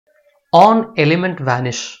on Element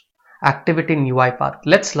Vanish activity in UiPath.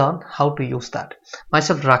 Let's learn how to use that.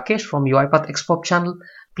 Myself Rakesh from UiPath Expert channel.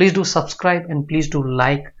 Please do subscribe and please do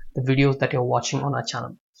like the videos that you're watching on our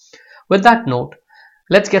channel. With that note,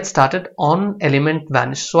 let's get started on Element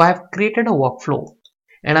Vanish. So I have created a workflow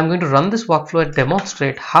and I'm going to run this workflow and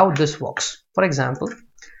demonstrate how this works. For example,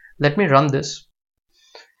 let me run this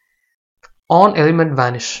on Element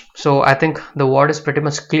Vanish. So I think the word is pretty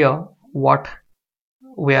much clear what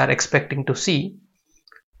we are expecting to see.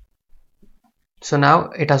 So now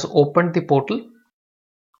it has opened the portal.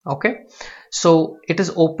 Okay, so it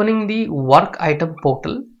is opening the work item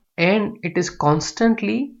portal and it is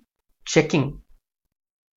constantly checking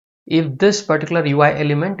if this particular UI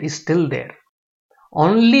element is still there.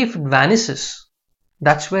 Only if it vanishes,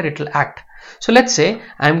 that's where it will act. So let's say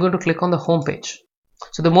I'm going to click on the home page.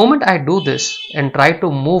 So the moment I do this and try to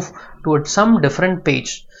move towards some different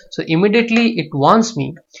page, so immediately it warns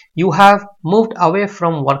me, you have moved away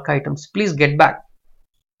from work items, please get back.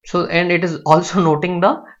 So, and it is also noting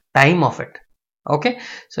the time of it. Okay,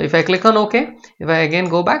 so if I click on OK, if I again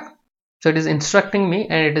go back, so it is instructing me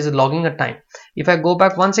and it is logging a time. If I go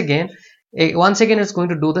back once again it's going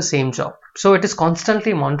to do the same job. So it is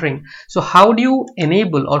constantly monitoring. So how do you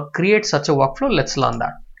enable or create such a workflow? Let's learn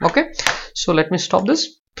that. Okay, so let me stop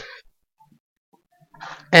this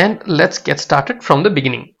and let's get started from the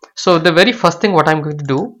beginning. So the very first thing what I'm going to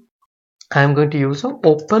do, I'm going to use a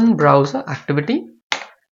open browser activity.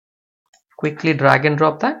 Quickly drag and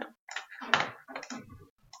drop that.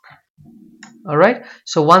 Alright,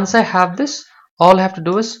 so once I have this, all I have to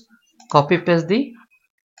do is copy paste the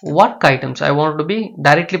work items. I want to be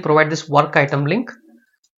directly provide this work item link.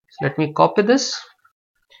 So let me copy this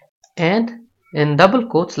and in double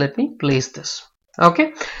quotes let me place this.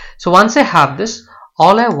 Okay, so once I have this,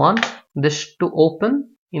 all I want this to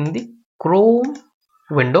open in the Chrome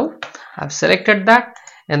window. I've selected that,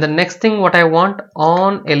 and the next thing what I want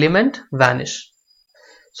on Element Vanish.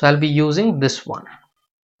 So I'll be using this one.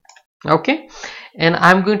 Okay, and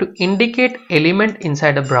I'm going to indicate element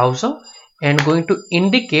inside a browser and going to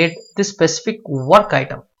indicate the specific work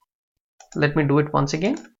item. Let me do it once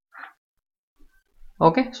again.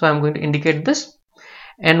 Okay, so I'm going to indicate this,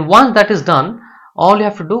 and once that is done, all you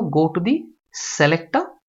have to do, go to the selector,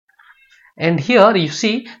 and here you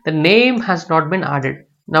see the name has not been added.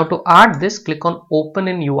 Now to add this, click on open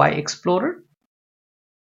in UI Explorer.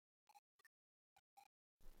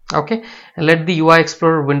 Okay, and let the UI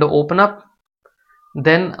Explorer window open up.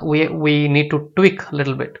 Then we need to tweak a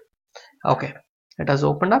little bit. Okay, it has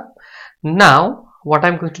opened up. Now what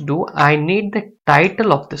I'm going to do, I need the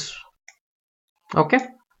title of this. Okay,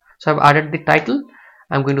 so I've added the title.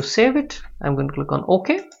 I'm going to save it. I'm going to click on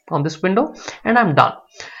OK on this window and I'm done.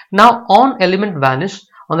 Now on Element Vanish,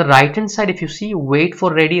 on the right hand side, if you see wait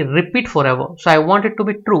for ready, repeat forever. So I want it to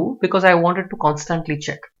be true because I want it to constantly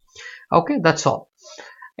check. Okay, that's all.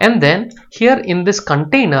 And then here in this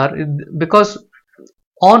container, because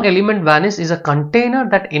on Element Vanish is a container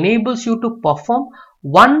that enables you to perform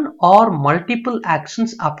one or multiple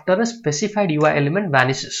actions after a specified UI element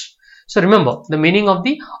vanishes. So remember the meaning of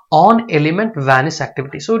the on element vanish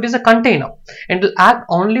activity. So it is a container and it will act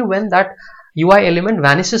only when that UI element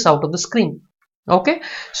vanishes out of the screen. Okay,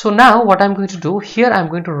 so now what I'm going to do here, I'm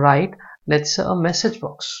going to write, let's say, a message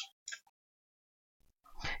box,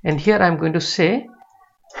 and here I'm going to say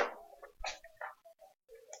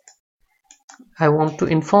I want to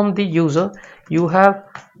inform the user you have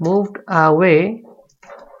moved away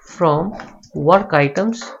from work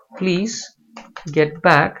items, please get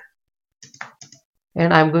back,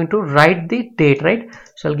 and I'm going to write the date, right?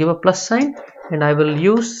 So I'll give a plus sign and I will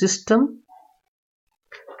use system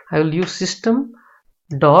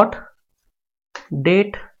dot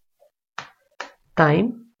date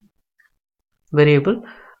time variable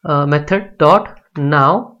method dot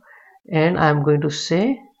now, and I'm going to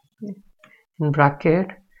say in bracket,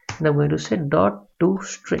 and I'm going to say dot to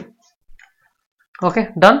string. Okay,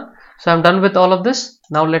 done. So I'm done with all of this.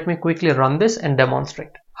 Now let me quickly run this and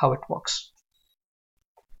demonstrate how it works.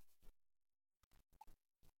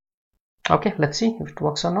 Okay, let's see if it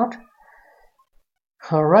works or not.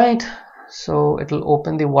 All right, so it will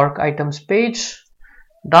open the work items page.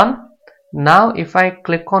 Done. Now if I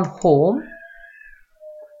click on home,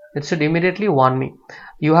 it should immediately warn me,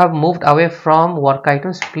 you have moved away from work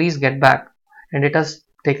items, please get back, and it has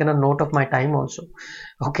taken a note of my time also.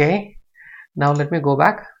 Okay, now let me go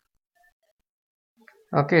back.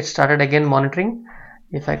 Okay, it started again monitoring.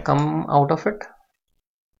 If I come out of it,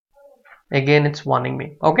 again it's warning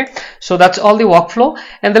me. Okay, so that's all the workflow,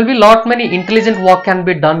 and there'll be lot many intelligent work can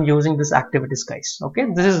be done using these activities, guys. Okay,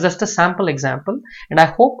 this is just a sample example, and I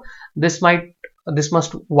hope this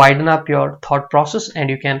must widen up your thought process and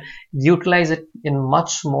you can utilize it in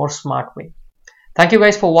much more smart way. Thank you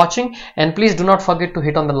guys for watching, and please do not forget to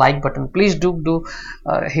hit on the like button. Please do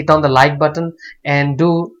hit on the like button and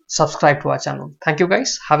do subscribe to our channel. Thank you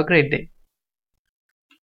guys, have a great day.